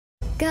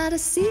got a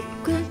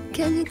secret,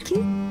 can you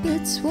keep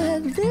it? Swear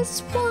this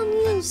one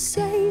you'll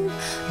save.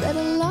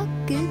 Better lock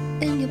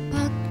it in your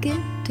pocket,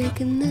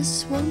 taking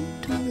this one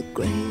to the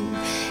grave.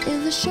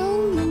 If I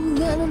show you,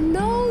 then I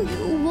know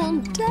you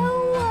won't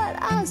tell what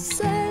I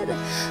said.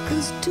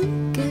 'Cause two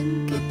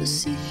can keep a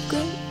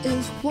secret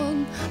if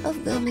one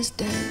of them is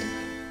dead.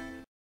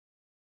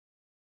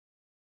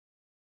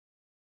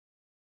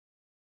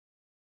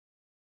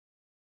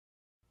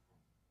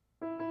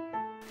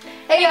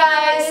 Hey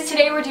guys!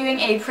 Today we're doing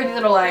a Pretty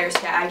Little Liars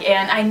tag,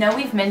 and I know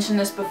we've mentioned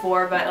this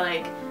before, but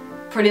like,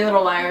 Pretty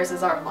Little Liars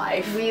is our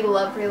life. We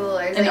love Pretty Little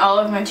Liars. And like, all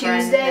of my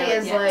friends. Tuesday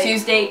is like...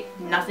 Tuesday,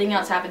 nothing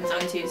else happens on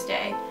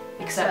Tuesday.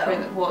 Except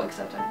for,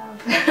 except I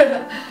have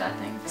that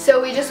thing. So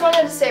we just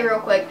wanted to say real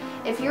quick,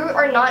 if you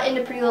are not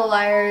into Pretty Little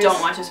Liars, don't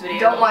watch this video.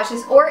 Don't watch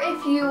this. Or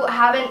if you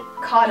haven't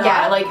caught up,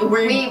 yeah, like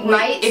we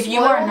might. If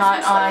you are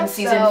not on stuff,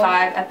 season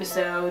 5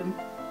 episode,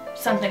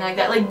 something like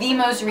that, like the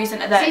most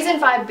recent that season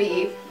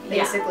 5B,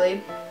 basically.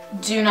 Yeah.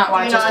 Do not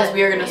watch this because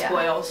we are gonna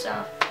spoil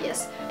stuff.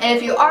 Yes, and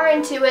if you are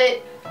into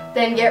it,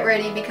 then get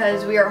ready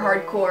because we are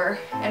hardcore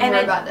and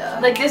we're about to.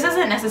 Like, this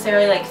isn't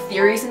necessarily like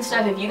theories and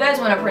stuff. If you guys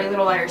want a Pretty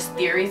Little Liars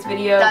theories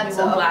video, we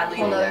will gladly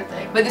do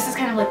that. But this is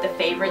kind of like the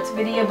favorites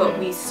video, but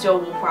we still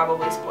will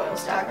probably spoil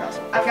stuff.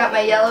 I've got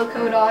my yellow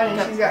coat on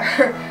and she's got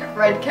her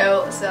red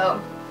coat, so.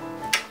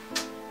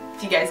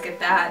 If you guys get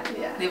that,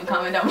 leave a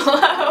comment down below.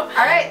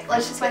 Alright,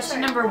 let's just get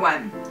started. Question number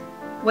 1.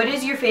 What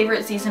is your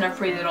favorite season of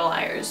Pretty Little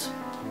Liars?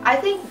 I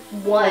think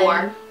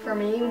 1 for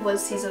me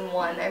was season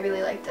 1. I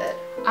really liked it.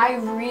 I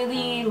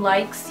really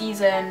like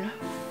season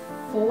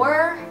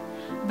 4,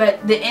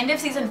 but the end of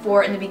season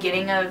 4 and the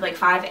beginning of like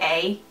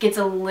 5A gets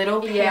a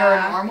little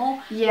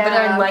paranormal. Yeah. But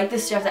I like the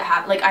stuff that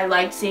happened. Like, I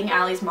liked seeing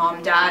Allie's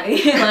mom die.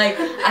 Like,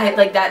 I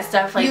like that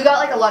stuff. Like, you got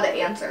like a lot of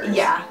answers.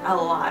 Yeah, a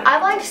lot. I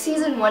liked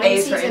season 1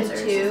 and season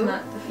 2.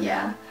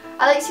 Yeah.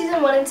 I like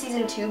season 1 and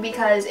season 2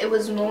 because it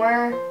was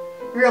more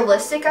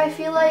realistic, I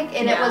feel like,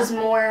 and it was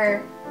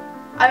more,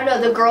 I don't know,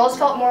 the girls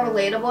felt more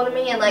relatable to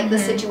me, and like the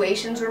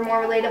situations were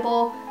more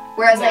relatable.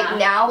 Whereas like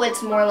now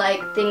it's more like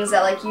things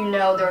that like they're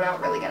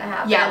not really gonna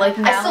happen. Yeah, like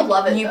now I still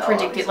love it. You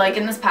predicted, like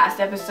in this past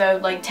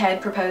episode, like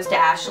Ted proposed to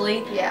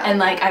Ashley. Yeah. And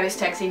like I was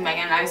texting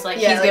Megan and I was like,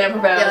 he's gonna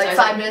propose. Yeah, like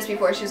 5 minutes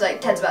before she was like,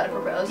 Ted's about to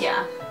propose.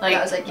 Yeah. Like, and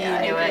I was like,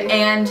 yeah, you knew it.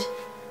 And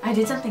I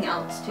did something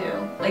else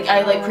too. Like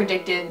I like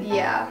predicted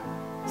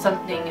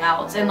something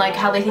else, and like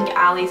how they think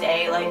Allie's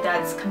A, like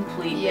that's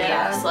complete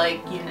BS.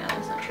 Like, you know,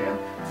 that's not true.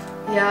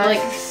 Yeah.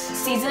 Like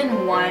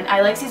season 1,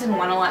 I like season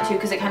 1 a lot too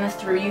because it kind of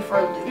threw you for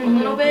a loop a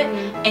little bit,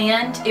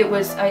 and it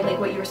was, I like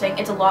what you were saying,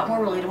 it's a lot more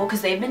relatable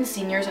because they've been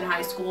seniors in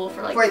high school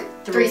for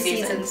like 3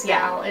 seasons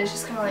now, and it's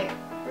just kind of like,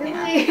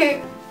 really?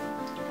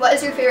 What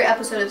is your favorite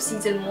episode of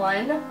season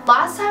 1?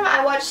 Last time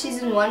I watched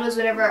season 1 was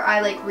whenever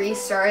I like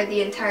restarted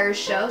the entire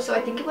show, so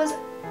I think it was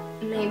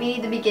maybe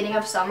the beginning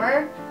of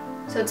summer.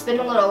 So it's been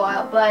a little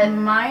while, but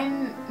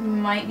mine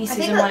might be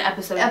season 1,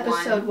 episode 1.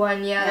 Episode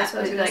 1, yeah, that's what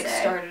I was gonna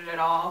say. Started it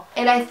all.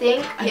 And I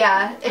think,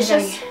 it's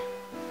just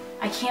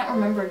I can't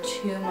remember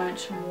too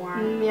much more.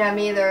 Yeah,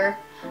 me either.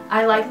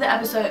 I like the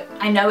episode.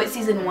 I know it's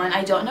season 1.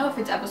 I don't know if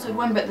it's episode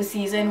 1, but the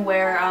season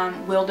where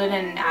Wilden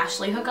and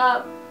Ashley hook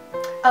up.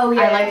 Oh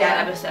yeah, I like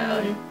that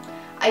episode.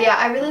 Yeah,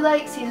 I really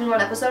like season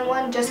 1, episode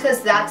 1, just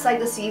because that's like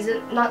the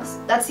season.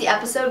 That's the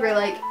episode where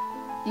like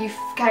you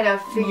kind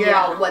of figure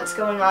out what's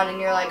going on and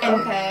you're like,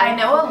 okay. I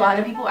know a lot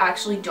of people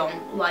actually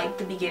don't like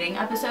the beginning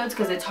episodes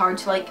because it's hard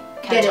to like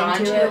catch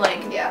on to.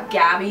 Like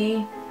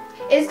Gabby.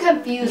 It's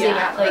confusing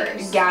at like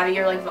first. Gabby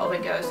or like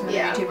Velvet Ghost, another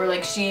YouTuber,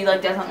 like she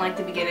like doesn't like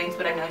the beginnings,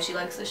 but I know she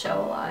likes the show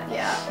a lot.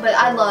 Yeah, but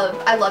I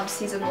loved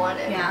season 1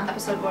 and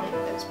episode 1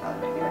 is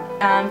probably my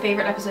favorite.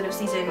 Favorite episode of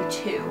season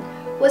 2.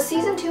 Was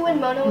season 2 when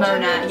Mona was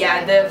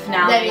yeah, the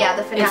finale. Then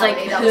the finale. It's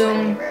like that was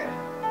my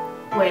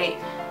favorite. Wait.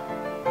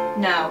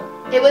 No.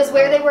 It was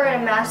where they were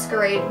in a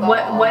masquerade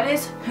ball. What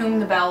is Whom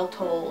the Bell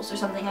Tolls or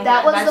something like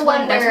that? That was the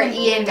one where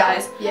Ian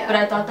dies. Yeah. But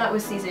I thought that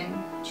was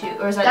season 2,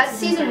 or is that that's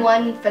season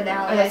 1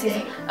 finale? I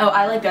think. Oh,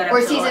 I like that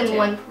episode.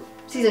 Or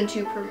season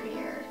 2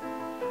 premiere.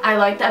 I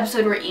like the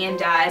episode where Ian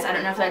dies. I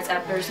don't know if that's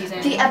episode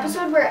season. The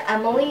episode where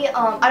Emily,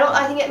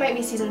 I think it might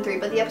be season 3,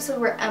 but the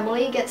episode where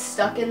Emily gets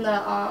stuck in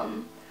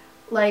the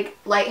like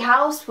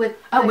lighthouse with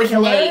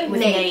Nate.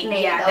 Nate.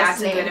 Yeah, that's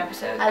a good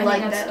episode. I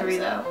like that's that 3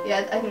 though.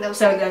 Yeah, I think that was.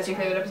 So that's your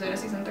favorite episode of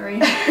season 3?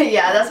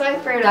 Yeah, that's my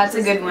favorite. That's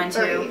a good one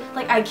too.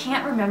 Like I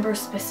can't remember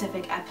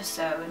specific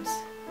episodes,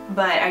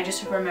 but I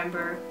just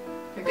remember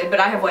they're good. But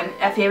I have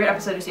a favorite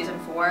episode of season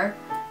 4.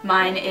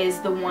 Mine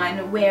is the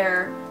one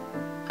where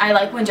I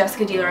like when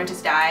Jessica De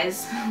Laurentiis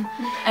dies,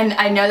 and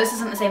I know this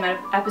isn't the same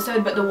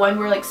episode, but the one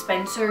where like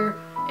Spencer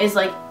is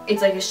like,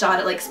 it's like a shot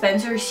at like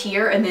Spencer's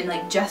here and then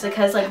like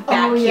Jessica's like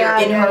back here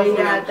in her room.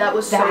 Yeah, that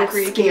was so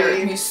creepy. That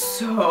scared me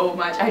so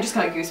much. I just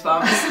got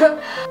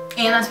goosebumps.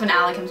 And that's when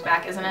Allie comes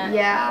back, isn't it?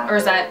 Yeah. Or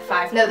is that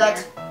 5 No, premiere?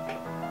 that's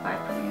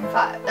 5 premiere.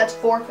 5. That's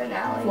 4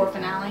 finale. 4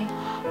 finale.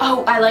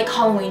 Oh, I like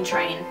Halloween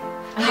Train.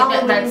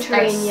 Halloween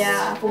Train,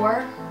 yeah.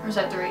 4? Or is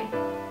that 3?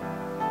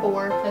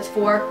 4. That's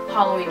 4.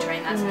 Halloween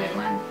Train, that's a good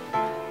one.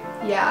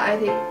 Yeah, I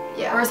think,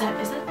 yeah. Or is that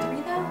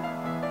 3 though?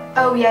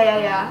 Oh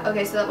yeah.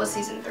 Okay, so that was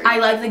season 3. I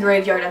like the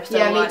graveyard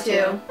episode a lot too.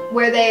 Yeah, me too.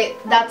 Where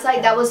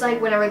that was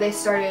like whenever they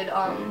started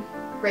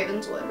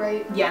Ravenswood,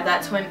 right? Yeah,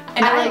 that's when.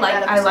 And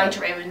I liked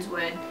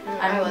Ravenswood.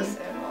 I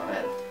listened on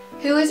it.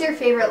 Who is your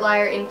favorite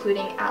liar,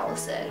 including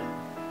Allison?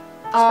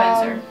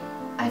 Spencer.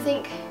 I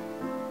think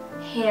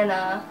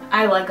Hannah.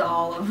 I like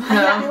all of them.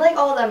 Yeah, I like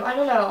all of them. I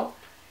don't know.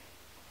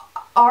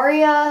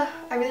 Aria.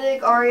 I really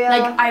like Aria.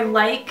 Like, I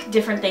like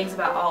different things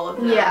about all of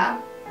them. Yeah.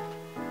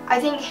 I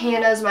think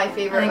Hannah's my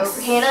favorite.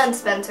 Hannah and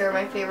Spencer are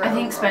my favorite. I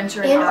think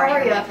Spencer and Aria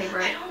are my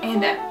favorite.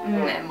 And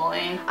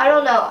Emily. I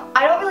don't know.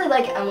 I don't really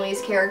like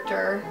Emily's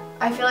character.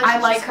 I feel like I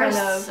like her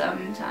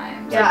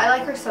sometimes. Yeah, I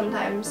like her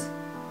sometimes.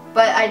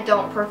 But I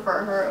don't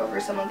prefer her over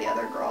some of the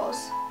other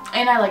girls.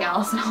 And I like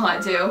Allison a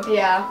lot too.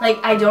 Yeah. Like,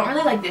 I don't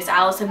really like this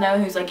Allison though,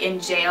 who's like in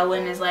jail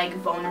and is like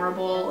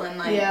vulnerable and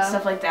like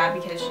stuff like that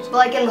because she's. But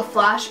like in the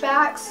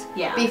flashbacks.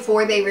 Yeah.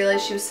 Before they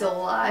realized she was still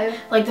alive.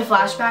 Like the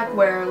flashback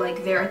where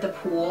like they're at the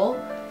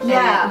pool.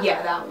 Yeah.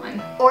 Yeah, that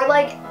one. Or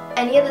like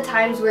any of the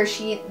times where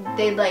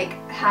they'd like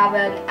have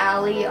an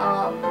Allie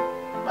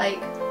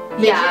like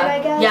vision, I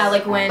guess. Yeah,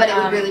 like when but it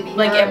would really be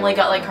like her. Emily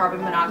got like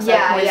carbon monoxide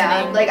poisoning.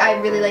 Yeah. Like I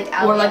really liked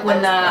Allie. Or like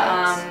when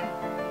the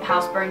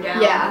house burned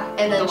down. Yeah,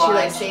 and then she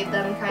like saved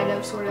them, kind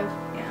of, sort of.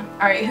 Yeah.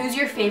 All right, who's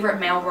your favorite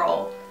male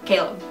role?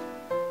 Caleb.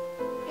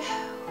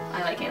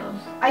 I like Caleb.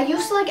 I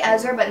used to like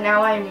Ezra, but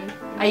now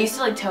I used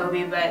to like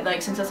Toby, but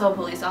like since this whole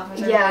police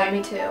officer. Yeah,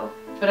 me too.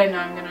 But I know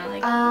I'm gonna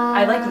like.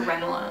 I like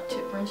Ren a lot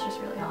too. Ren's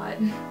just really hot.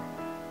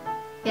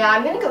 Yeah,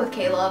 I'm gonna go with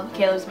Caleb.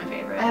 Caleb's my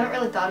favorite. I haven't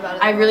really thought about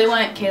it. I really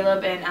want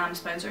Caleb and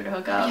Spencer to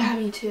hook up. Yeah,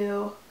 me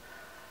too.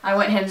 I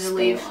want him to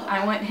leave.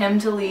 I want him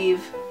to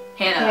leave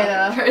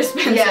Hannah for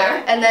Spencer.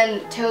 Yeah, and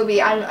then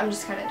Toby. I'm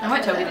just kind of. I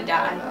want Toby to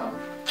die. I don't know.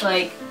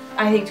 Like,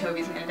 I think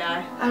Toby's gonna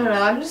die. I don't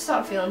know. I'm just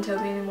not feeling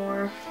Toby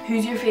anymore.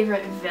 Who's your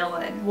favorite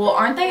villain? Well,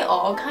 aren't they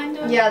all kind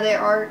of? Yeah, they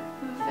are.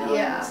 Villains?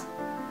 Yeah.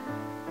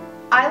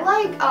 I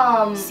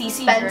like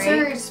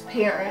Spencer's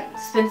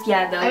parents.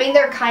 I mean,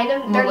 they're kind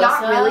of. They're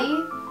not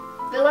really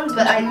villains,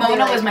 but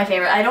Mona was my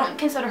favorite. I don't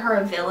consider her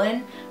a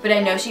villain, but I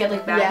know she had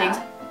like bad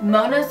things.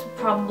 Mona's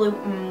probably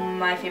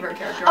my favorite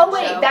character. Oh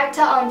wait, back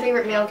to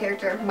favorite male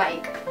character,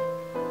 Mike.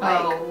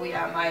 Oh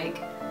yeah, Mike.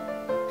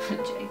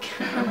 Jake.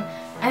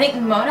 I think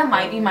Mona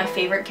might be my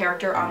favorite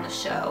character on the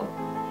show.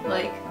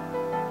 Like,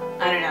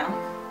 I don't know.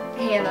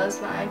 Hannah's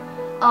mine.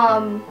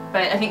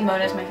 But I think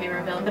Mona's my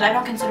favorite villain, but I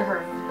don't consider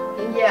her.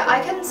 Yeah,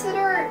 I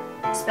consider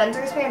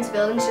Spencer's parents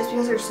villains just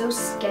because they're so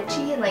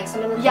sketchy and like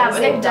some of the things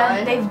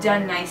they've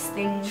done nice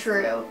things.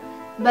 True,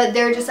 but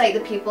they're just like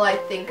the people I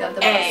think of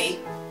the most.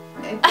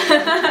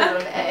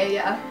 A,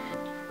 yeah.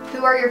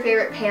 Who are your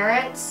favorite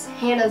parents?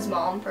 Hannah's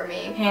mom for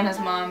me. Hannah's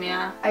mom,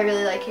 yeah. I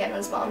really like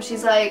Hannah's mom.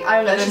 She's like, I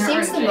don't know, she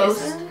seems the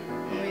most.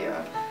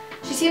 Yeah.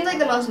 She seems like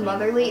the most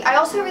motherly. I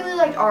also really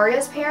liked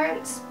Aria's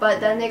parents, but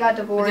then they got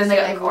divorced.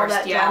 All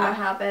that drama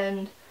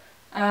happened.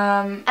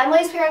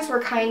 Emily's parents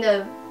were kind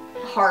of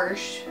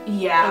harsh.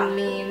 Yeah. And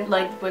mean.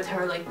 Like with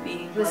her like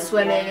being with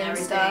swimming and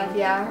stuff.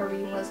 Yeah, her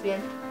being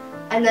lesbian.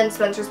 And then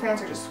Spencer's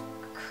parents are just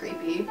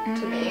creepy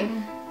to me.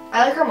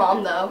 I like her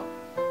mom though.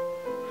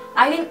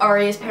 I think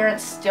Aria's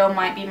parents still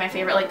might be my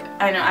favorite. Like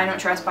I don't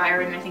trust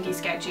Byron. I think he's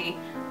sketchy.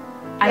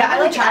 I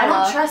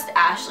don't trust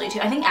Ashley too.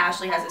 I think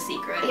Ashley has a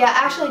secret. Yeah,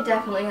 Ashley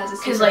definitely has a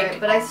secret. Like,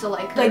 but I still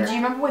like her. Like, do you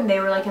remember when they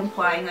were like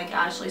implying like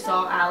Ashley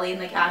saw Allie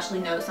and like Ashley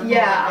knows something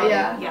about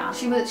Allie? Yeah.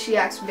 She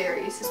acts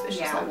very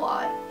suspicious a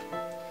lot.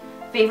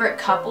 Favorite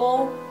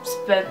couple?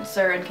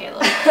 Spencer and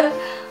Caleb.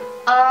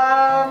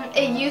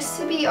 It used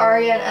to be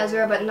Aria and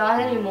Ezra, but not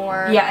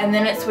anymore. Yeah, and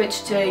then it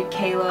switched to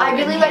Caleb and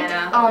Hannah. I really liked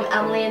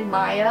Emily and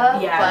Maya,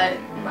 but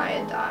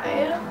Maya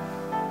died.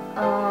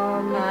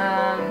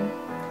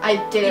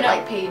 I didn't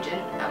like Paige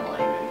and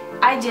Emily.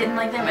 I didn't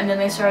like them, and then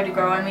they started to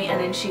grow on me, and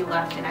then she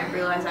left, and I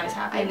realized I was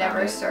happy. I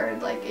never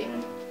started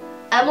liking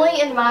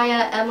Emily and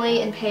Maya,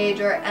 Emily and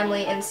Paige, or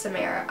Emily and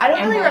Samara. I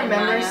don't really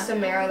remember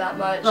Samara that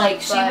much.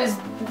 Like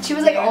she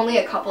was like only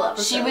a couple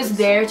episodes. She was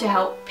there to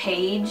help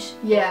Paige.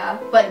 Yeah,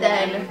 but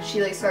then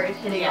she like started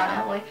hitting on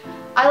Emily.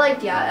 I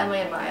liked Emily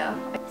and Maya.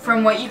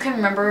 From what you can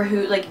remember,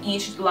 who like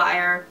each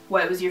liar,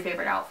 what was your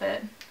favorite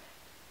outfit?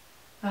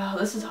 Oh,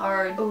 this is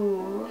hard.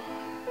 Ooh.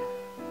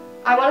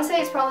 I want to say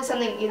it's probably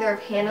something either of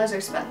Hannah's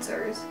or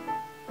Spencer's.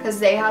 Because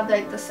they have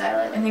like the style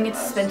I like. I think it's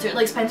Spencer.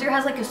 Like Spencer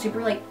has like a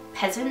super like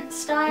peasant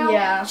style.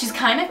 Yeah. She's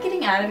kind of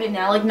getting out of it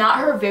now. Like not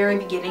her very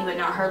beginning, but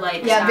not her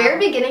like style. Very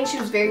beginning she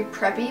was very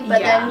preppy,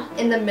 but then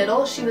in the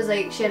middle she was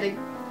like, she had a...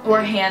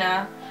 Or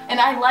Hannah. And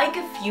I like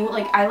a few,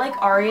 like I like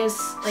Aria's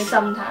like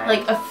sometimes.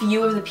 Like a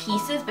few of the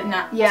pieces, but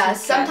not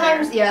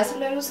sometimes sometimes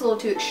it's a little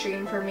too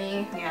extreme for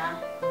me. Yeah.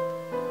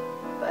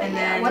 But and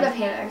then one of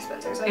Hannah or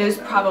Spencer's. It was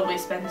probably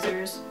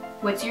Spencer's.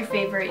 What's your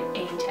favorite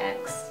A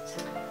text?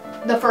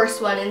 The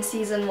first one in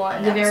season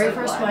 1. The very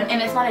first one.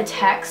 And it's not a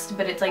text,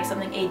 but it's like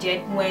something A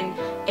did when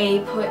A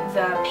put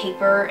the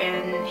paper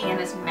in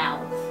Hannah's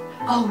mouth.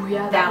 Oh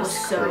yeah, that was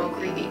so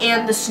creepy.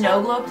 And the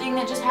snow globe thing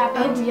that just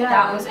happened. Oh yeah.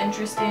 That was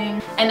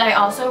interesting. And I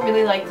also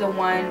really like the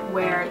one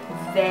where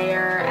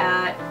they're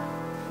at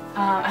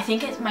I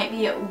think it might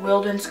be at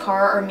Wilden's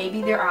car, or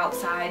maybe they're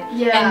outside.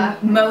 Yeah.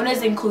 And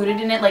Mona's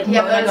included in it. Like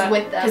yeah, Mona Mona's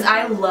with them. Because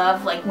I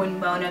love like when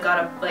Mona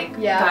got a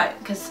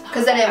because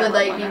then it would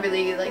like be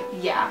really like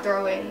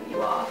throwing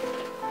you off.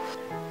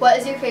 What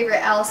is your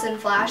favorite Allison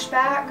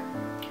flashback?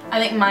 I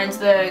think mine's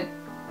the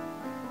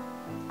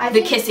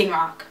kissing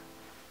rock.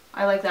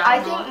 I like that.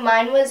 I think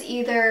mine was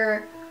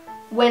either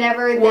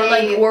whenever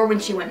or when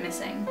she went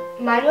missing.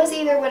 Mine was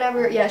either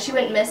whenever she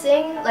went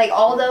missing, like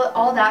all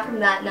that from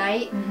that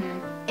night.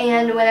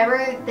 And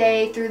whenever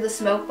they threw the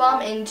smoke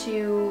bomb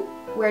into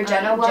where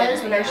Jenna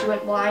was, whenever she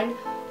went blind,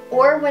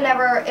 or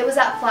whenever it was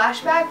that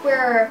flashback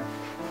where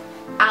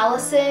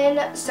Allison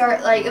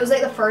it was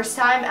like the first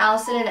time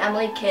Allison and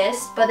Emily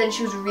kissed, but then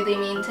she was really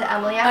mean to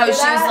Emily after that.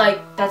 Oh, she was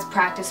like, that's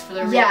practice for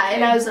the real thing.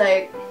 And I was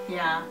like,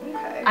 yeah.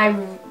 Okay.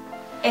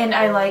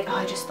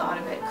 I just thought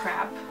of it,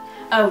 crap.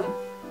 Oh,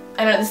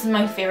 I know, this is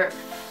my favorite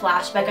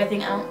flashback, I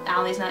think.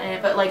 Allie's not in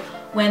it, but like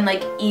when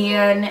like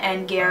Ian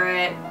and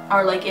Garrett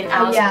are like in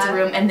Allison's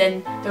room, and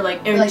then they're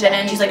like, Jenna,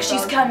 and she's like,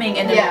 she's coming,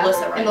 and then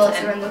Melissa runs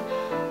in.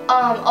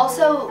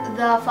 Also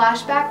the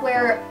flashback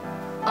where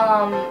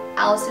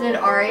Allison and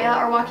Aria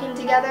are walking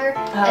together,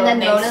 and then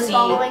Mona's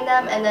following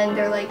them, and then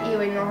they're like, you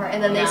ignore her,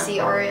 and then they see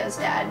Aria's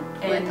dad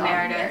and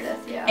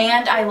Meredith. Yeah.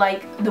 And I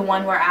like the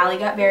one where Allie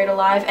got buried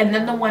alive, and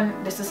then the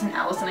one, this isn't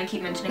Allison, I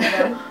keep mentioning it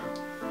though,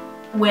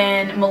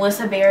 when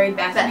Melissa buried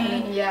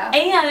Bethany.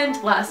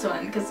 And last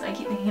one, because I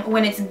keep thinking,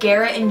 when it's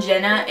Garrett and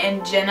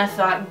Jenna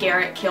thought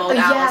Garrett killed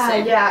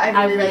Allison.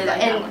 I really like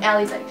that. And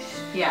Allie's like,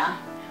 yeah.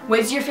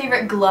 What's your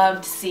favorite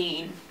gloved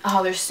scene?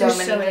 Oh, there's so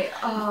many.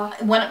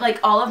 Like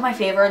all of my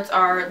favorites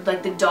are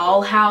like the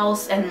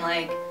dollhouse, and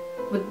like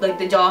with like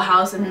the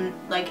dollhouse, and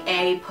like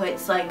A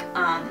puts like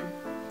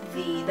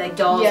the like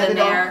dolls in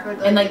there,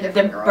 and like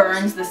the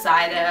burns the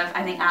side of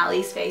I think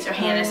Allie's face or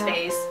Hannah's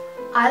face.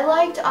 I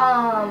liked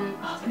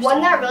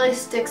one that really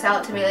sticks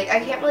out to me. Like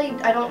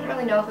I don't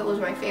really know if it was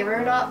my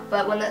favorite or not,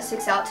 but one that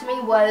sticks out to me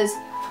was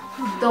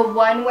the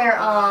one where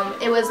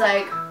it was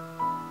like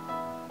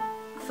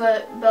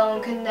foot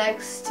bone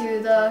connects to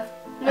the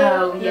I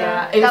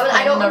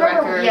don't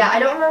remember. Yeah, I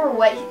don't remember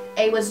what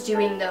A was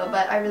doing though,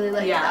 but I really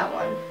liked that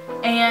one.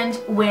 And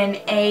when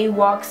A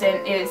walks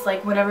in, it's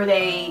like whenever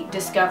they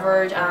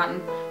discovered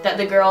that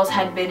the girls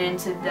had been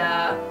into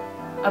the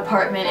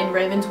apartment in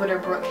Ravenswood or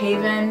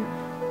Brookhaven,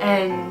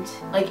 and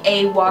like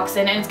A walks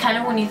in, and it's kind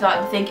of when you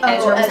think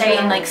Ezra was A,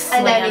 and like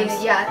slams.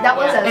 And then that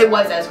was Ezra. It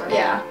was Ezra.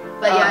 Yeah,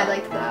 but I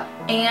liked that.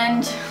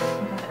 And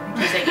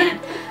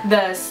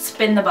the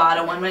spin the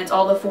bottle one, when it's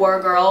all the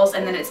 4 girls,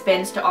 and then it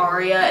spins to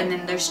Aria, and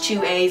then there's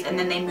 2 A's, and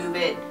then they move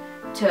it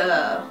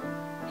to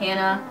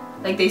Hannah.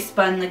 Like they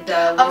spun like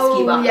the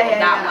whiskey bottle.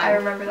 That one. I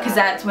remember that. Because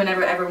that's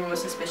whenever everyone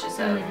was suspicious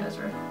of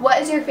Ezra.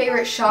 What is your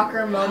favorite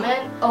shocker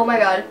moment? Oh my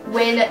god,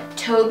 when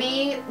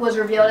Toby was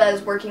revealed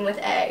as working with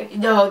A.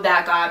 No,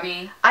 that got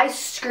me. I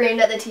screamed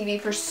at the TV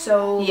for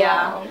so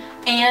long.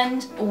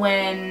 And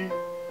when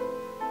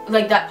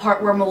like that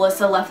part where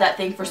Melissa left that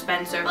thing for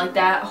Spencer, like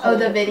that whole... Oh,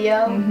 the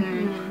video?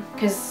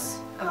 Because,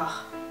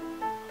 I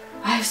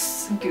have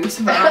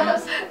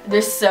goosebumps.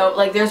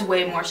 There's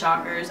way more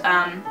shockers.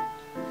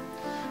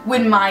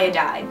 When Maya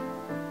died.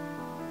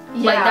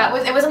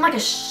 Like it wasn't like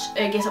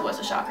I guess it was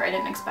a shocker, I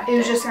didn't expect it. It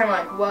was just kind of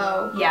like,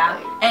 whoa.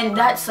 Yeah, and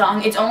that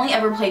song, it's only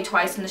ever played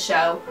twice in the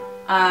show.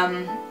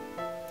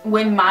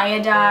 When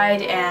Maya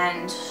died,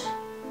 and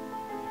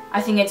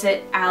I think it's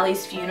at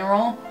Allie's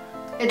funeral.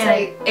 It's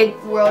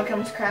like world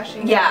comes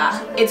crashing down.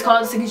 Yeah, it's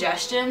called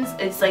Suggestions.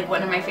 It's like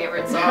one of my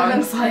favorite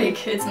songs.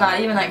 Like it's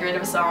not even that great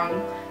of a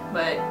song,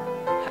 but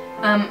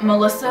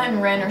Melissa and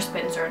Ren or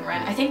Spencer and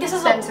Ren. I think this is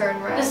Spencer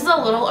and Ren. This is a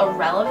little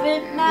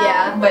irrelevant now.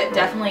 Yeah, but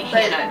definitely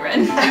Hannah and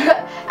Ren.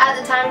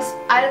 At the time,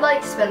 I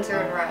liked Spencer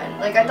and Ren.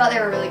 Like I thought they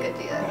were really good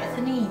together.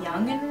 Bethany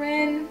Young and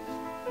Ren.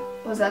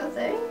 Was that a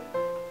thing?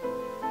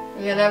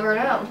 You never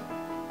know.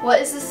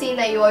 What is the scene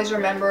that you always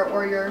remember,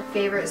 or your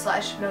favorite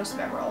 / most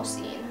memorable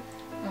scene?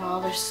 Oh,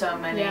 there's so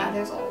many. Yeah,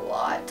 there's a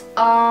lot.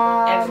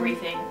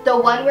 Everything. The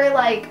one where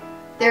like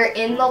they're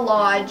in the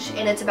lodge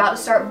and it's about to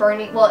start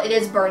burning. Well, it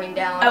is burning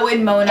down. Oh,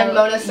 and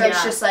Mona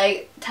starts just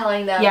like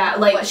telling them. Yeah,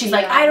 like she's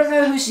like, I don't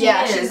know who she is.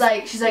 Yeah, she's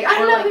like, I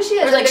don't know who she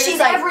is. Or like she's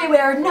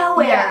everywhere,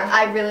 nowhere. Yeah,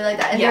 I really like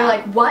that. And they're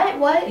like,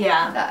 what?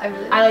 Yeah, I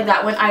really like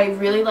that one. I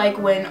really like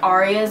when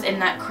Aria's in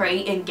that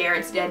crate and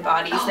Garrett's dead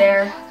body's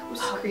there. That was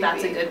creepy.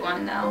 That's a good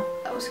one though.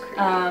 That was creepy.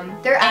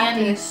 Their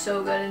acting is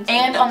so good.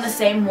 And on the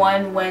same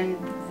one when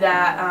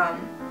that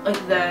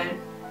like the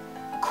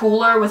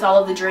cooler with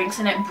all of the drinks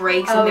in it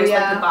breaks and there's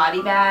like the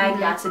body bag.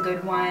 That's a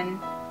good one.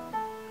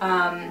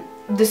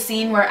 The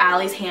scene where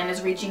Allie's hand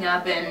is reaching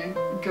up and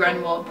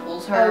Grunwald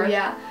pulls her. Oh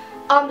yeah.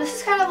 This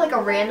is kind of like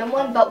a random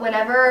one, but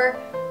whenever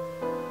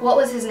what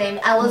was his name?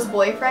 Ella's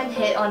boyfriend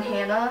hit on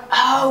Hannah.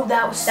 Oh,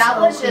 that was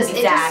just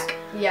Zach.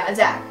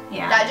 Zach.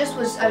 Yeah. That just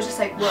was. I was just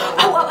like, whoa.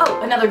 Oh!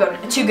 Another good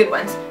one. 2 good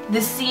ones.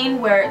 The scene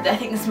where I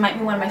think this might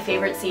be one of my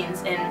favorite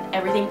scenes in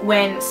everything,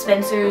 when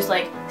Spencer's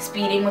like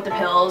speeding with the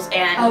pills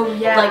and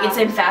like it's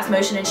in fast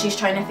motion and she's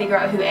trying to figure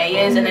out who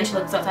A is, and then she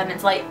looks outside and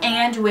it's like,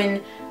 and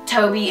when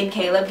Toby and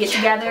Caleb get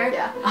together.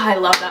 Yeah. Oh, I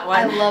love that one.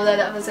 I love that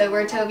episode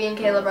where Toby and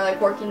Caleb are like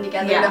working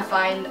together to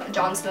find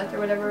John Smith or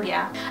whatever.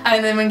 Yeah.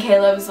 And then when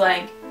Caleb's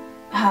like,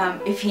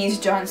 if he's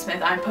John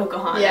Smith, I'm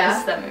Pocahontas.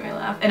 Yeah. That made me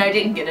laugh. And I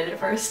didn't get it at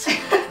first.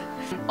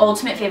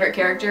 Ultimate favorite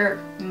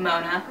character,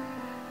 Mona.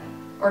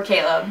 Or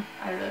Caleb.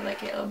 I really like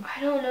Caleb.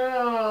 I don't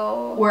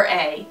know. Or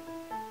A.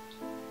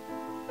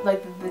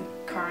 Like the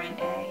current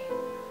A.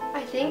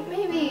 I think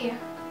maybe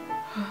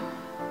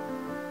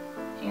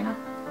Hannah?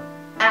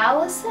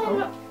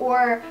 Allison,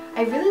 or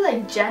I really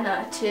like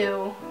Jenna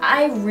too.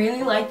 I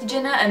really liked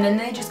Jenna, and then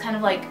they just kind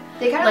of like,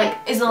 They kind of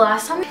like, is the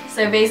last time?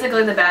 So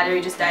basically the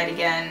battery just died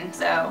again,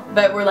 so,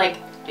 but we're like,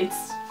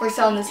 we're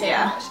still in the same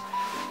house.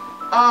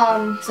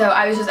 So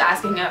I was just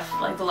asking if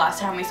like the last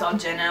time we saw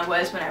Jenna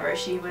was whenever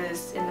she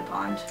was in the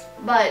pond.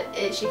 But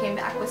she came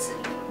back with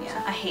Sydney.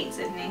 Yeah, I hate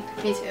Sydney.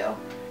 Me too.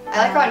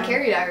 I like her on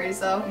Carrie Diaries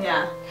though.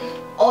 Yeah.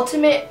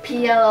 Ultimate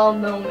PLL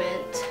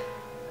moment.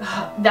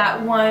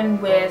 That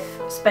one with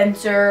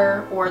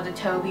Spencer or the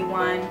Toby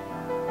one.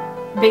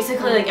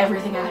 Basically like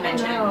everything I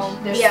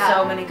mentioned. There's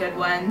so many good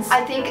ones.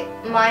 I think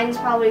mine's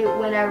probably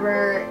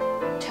whenever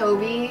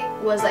Toby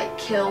was like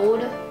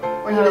killed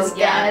or he was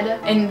dead.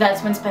 And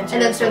that's when Spencer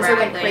And then Spencer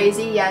went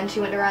crazy, yeah, and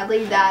she went to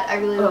Radley. That I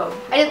really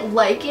I didn't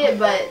like it,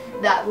 but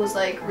that was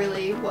like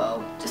really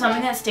whoa.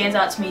 Something that stands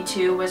out to me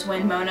too was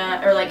when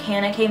Mona, or like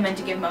Hannah came in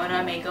to give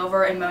Mona a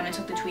makeover and Mona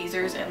took the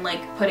tweezers and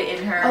like put it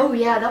in her. Oh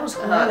yeah, that was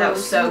gross. That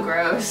was so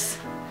gross.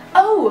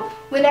 Oh,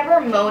 whenever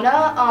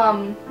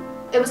Mona,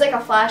 it was like a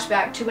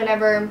flashback to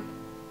whenever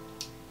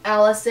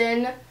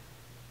Mona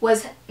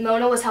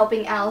was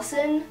helping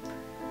Allison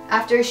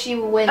after she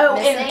went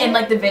missing. in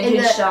like the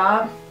vintage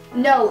shop?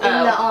 No,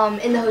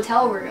 in the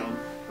hotel room.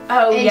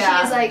 Oh, and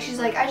yeah. she's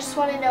like, I just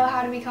want to know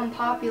how to become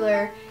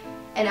popular.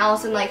 And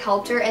Allison like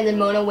helped her, and then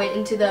Mona went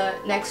into the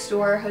next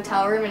door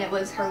hotel room, and it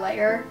was her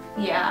lair.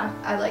 Yeah.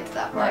 I liked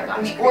that part. That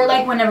got me. Or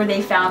like whenever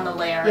they found the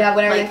lair. Yeah,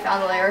 whenever they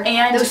found the lair.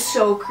 And it was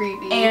so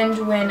creepy.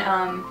 And when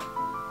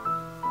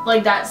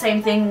like that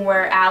same thing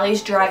where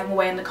Allie's driving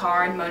away in the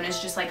car and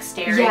Mona's just like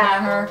staring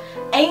at her.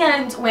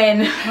 And when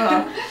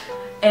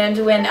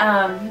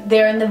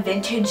they're in the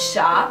vintage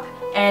shop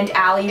and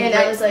Allie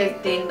rips the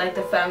thing, like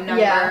the phone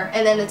number. Yeah,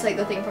 and then it's like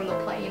the thing from the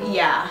plane.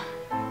 Yeah.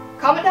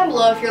 Comment down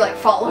below if you're like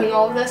following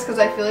all of this, because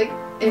I feel like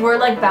we're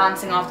like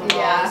bouncing off the walls.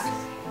 Yeah.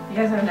 You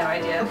guys have no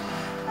idea.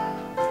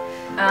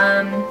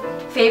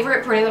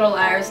 Favorite Pretty Little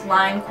Liars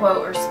line,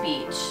 quote, or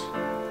speech?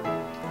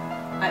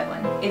 I have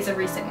one. It's a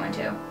recent one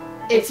too.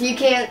 It's you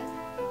can't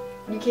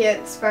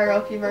spiral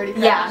if you've already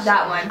crashed. Yeah,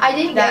 that one. I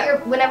didn't get your.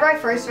 Whenever I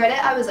first read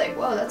it, I was like,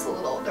 whoa, that's a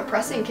little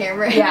depressing,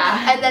 Cameron.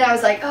 Yeah. And then I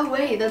was like, oh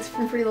wait, that's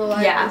from Pretty Little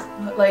Liars.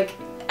 Yeah. Like,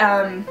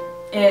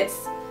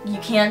 it's you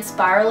can't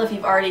spiral if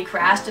you've already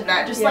crashed, and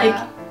that just like.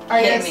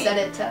 Arya said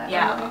it to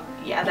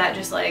yeah, that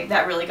just like,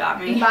 that really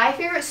got me. My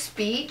favorite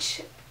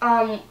speech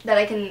that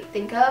I can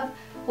think of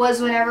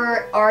was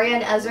whenever Arya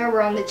and Ezra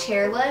were on the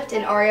chairlift,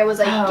 and Arya was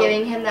like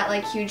giving him that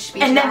like huge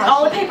speech. And then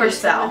all the papers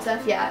fell. And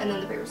stuff. Yeah, and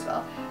then the papers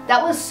fell.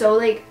 That was so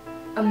like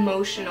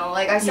emotional.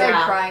 Like I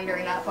started crying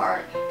during that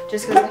part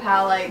just because of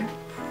how like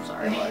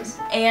it was.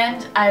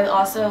 And I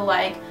also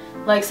like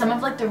some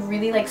of like the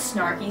really like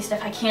snarky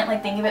stuff. I can't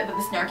like think of it, but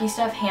the snarky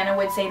stuff Hannah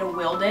would say to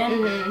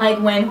Wilden, like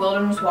when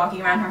Wilden was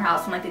walking around her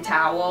house in like the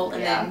towel,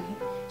 and then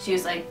she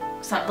was like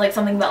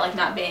something about like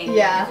not being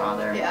your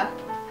father. Yeah.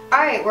 All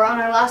right, we're on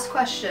our last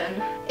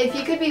question. If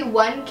you could be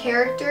one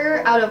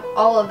character out of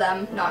all of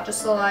them, not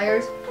just the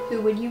liars, who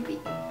would you be?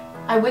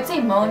 I would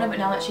say Mona, but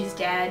now that she's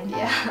dead.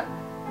 Yeah.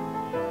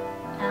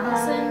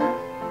 Allison.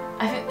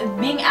 I think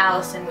being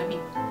Allison would be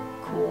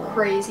cool.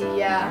 Crazy,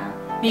 yeah.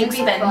 Being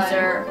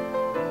Spencer.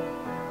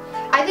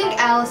 I think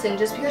Allison,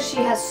 just because she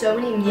has so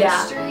many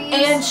mysteries.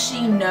 And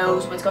she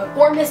knows what's going on.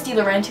 Or Misty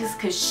Laurentiis,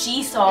 because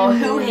she saw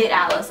who hit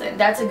Allison.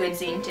 That's a good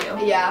scene too.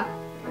 Yeah.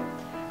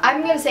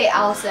 I'm gonna say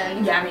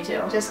Allison. Yeah, me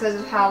too. Just because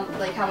of how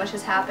much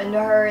has happened to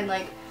her, and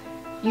like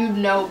you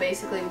know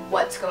basically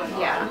what's going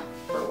on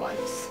for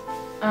once.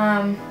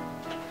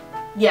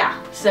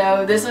 Yeah,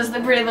 so this was the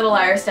Pretty Little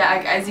Liars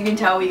tag. As you can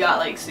tell, we got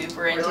like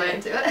super into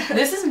it.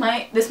 This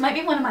might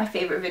be one of my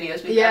favorite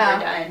videos we've ever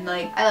done.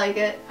 Like, I like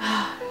it.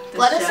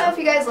 Let us know if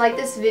you guys like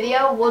this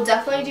video. We'll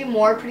definitely do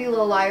more Pretty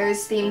Little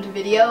Liars themed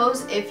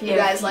videos if you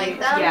guys like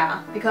them.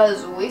 Yeah.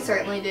 Because we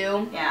certainly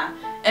do. Yeah.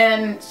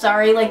 And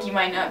sorry, like you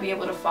might not be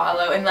able to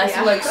follow unless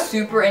you're like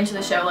super into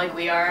the show like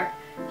we are.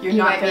 You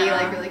might be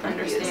like really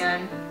confused.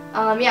 Understand.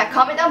 Yeah,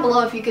 comment down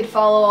below if you could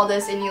follow all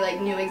this and you like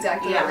knew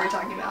exactly what we were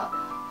talking about.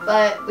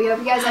 But we hope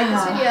you guys like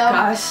this video.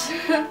 Gosh.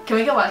 Can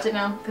we go watch it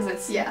now? Because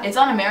it's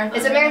on a marathon.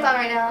 It's a marathon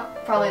right now.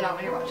 Probably not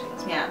when you're watching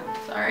this. Yeah,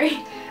 sorry.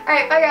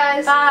 Alright, bye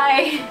guys.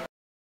 Bye.